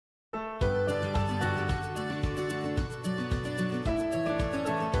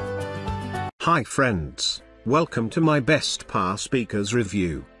Hi friends, welcome to my best power speakers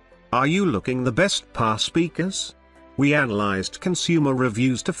review. Are you looking the best power speakers? We analyzed consumer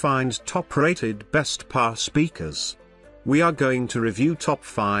reviews to find top-rated best power speakers. We are going to review top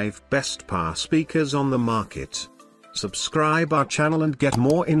 5 best power speakers on the market. Subscribe our channel and get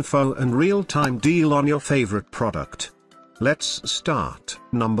more info and real-time deal on your favorite product. Let's start.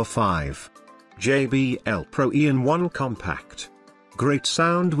 Number 5. JBL Pro EN1 Compact. Great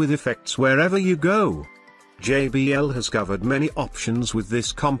sound with effects wherever you go. JBL has covered many options with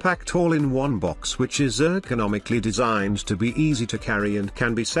this compact all-in-one box, which is ergonomically designed to be easy to carry and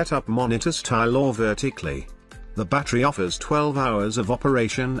can be set up monitor style or vertically. The battery offers 12 hours of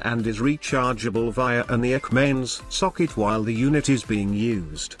operation and is rechargeable via an EC mains socket while the unit is being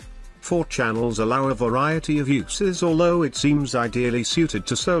used. 4 channels allow a variety of uses, although it seems ideally suited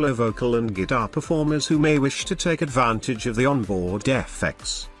to solo vocal and guitar performers who may wish to take advantage of the onboard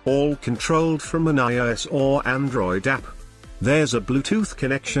effects, all controlled from an iOS or Android app. There's a Bluetooth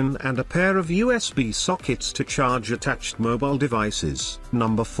connection and a pair of USB sockets to charge attached mobile devices.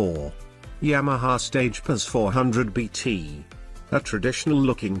 Number 4. Yamaha STAGEPAS 400BT. A traditional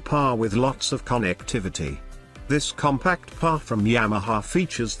looking PA with lots of connectivity. This compact PA from Yamaha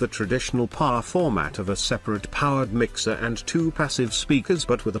features the traditional PA format of a separate powered mixer and 2 passive speakers,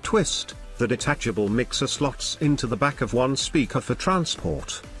 but with a twist. The detachable mixer slots into the back of one speaker for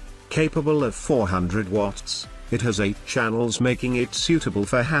transport. Capable of 400 watts, it has 8 channels, making it suitable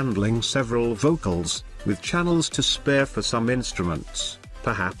for handling several vocals, with channels to spare for some instruments,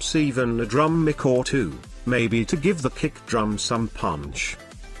 perhaps even a drum mic or 2, maybe to give the kick drum some punch.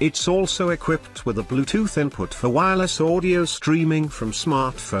 It's also equipped with a Bluetooth input for wireless audio streaming from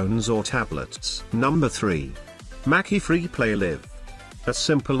smartphones or tablets. Number 3. Mackie FreePlay Live. A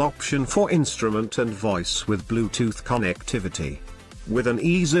simple option for instrument and voice with Bluetooth connectivity. With an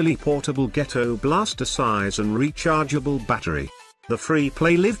easily portable ghetto blaster size and rechargeable battery, the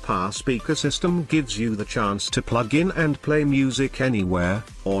FreePlay Live power speaker system gives you the chance to plug in and play music anywhere,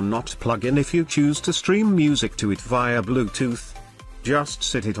 or not plug in if you choose to stream music to it via Bluetooth. Just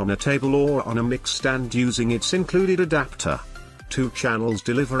sit it on a table or on a mic stand using its included adapter. 2 channels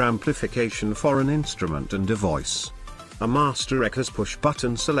deliver amplification for an instrument and a voice. A master EC has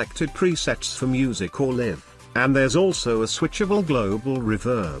push-button selected presets for music or live, and there's also a switchable global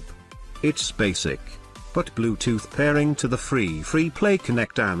reverb. It's basic, but Bluetooth pairing to the FreePlay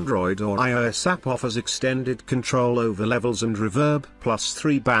Connect Android or iOS app offers extended control over levels and reverb, plus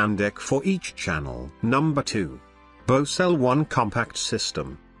 3-band EC for each channel. Number 2. Bose L1 Compact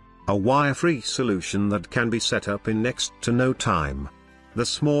System. A wire-free solution that can be set up in next to no time. The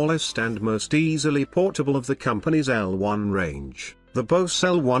smallest and most easily portable of the company's L1 range, the Bose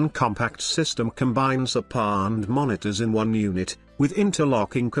L1 Compact System combines a PA and monitors in one unit, with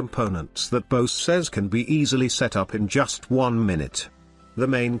interlocking components that Bose says can be easily set up in just 1 minute. The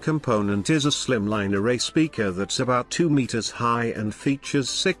main component is a slimline array speaker that's about 2 meters high and features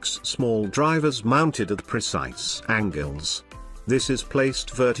 6 small drivers mounted at precise angles. This is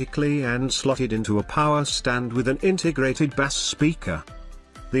placed vertically and slotted into a power stand with an integrated bass speaker.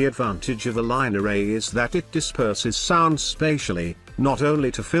 The advantage of a line array is that it disperses sound spatially, not only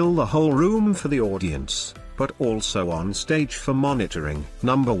to fill the whole room for the audience, but also on stage for monitoring.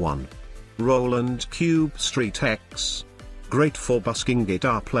 Number 1. Roland Cube Street X. Great for busking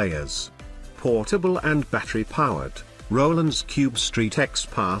guitar players. Portable and battery powered, Roland's Cube Street X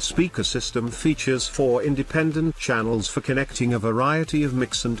power speaker system features 4 independent channels for connecting a variety of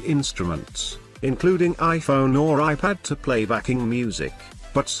mics and instruments, including iPhone or iPad to play backing music,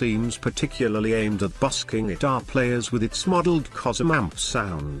 but seems particularly aimed at busking guitar players with its modeled Cosm amp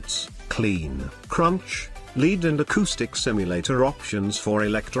sounds, clean, crunch, lead and acoustic simulator options for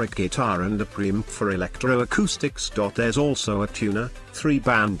electric guitar and a preamp for electroacoustics. There's also a tuner,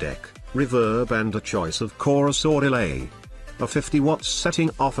 3-band EC, reverb and a choice of chorus or delay. A 50 watts setting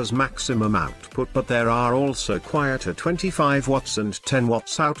offers maximum output, but there are also quieter 25 watts and 10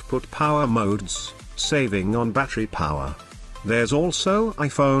 watts output power modes, saving on battery power. There's also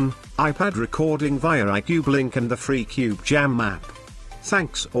iPhone, iPad recording via iCube Link and the free Cube Jam app.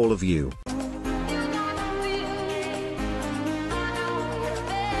 Thanks all of you.